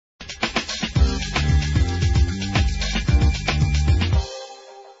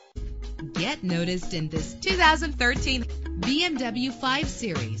get noticed in this 2013 BMW 5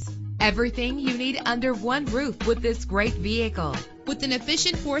 Series. Everything you need under one roof with this great vehicle. With an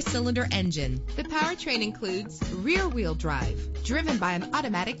efficient 4-cylinder engine, the powertrain includes rear-wheel drive, driven by an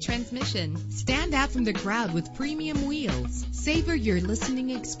automatic transmission. Stand out from the crowd with premium wheels. Savor your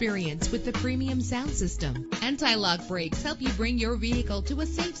listening experience with the premium sound system. Anti-lock brakes help you bring your vehicle to a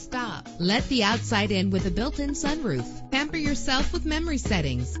safe stop. Let the outside in with a built-in sunroof. Pamper yourself with memory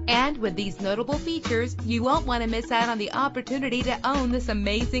settings. And with these notable features, you won't want to miss out on the opportunity to own this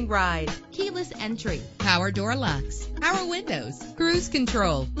amazing ride. Keyless entry, power door locks, power windows, cruise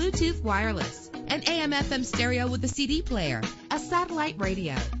control, Bluetooth wireless, an AM/FM stereo with a CD player, a satellite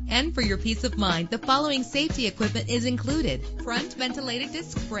radio. And for your peace of mind, the following safety equipment is included: front ventilated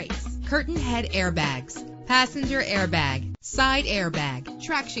disc brakes, curtain head airbags, passenger airbag, side airbag,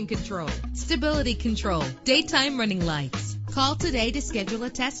 traction control, stability control, daytime running lights. Call today to schedule a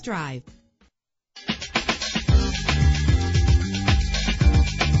test drive.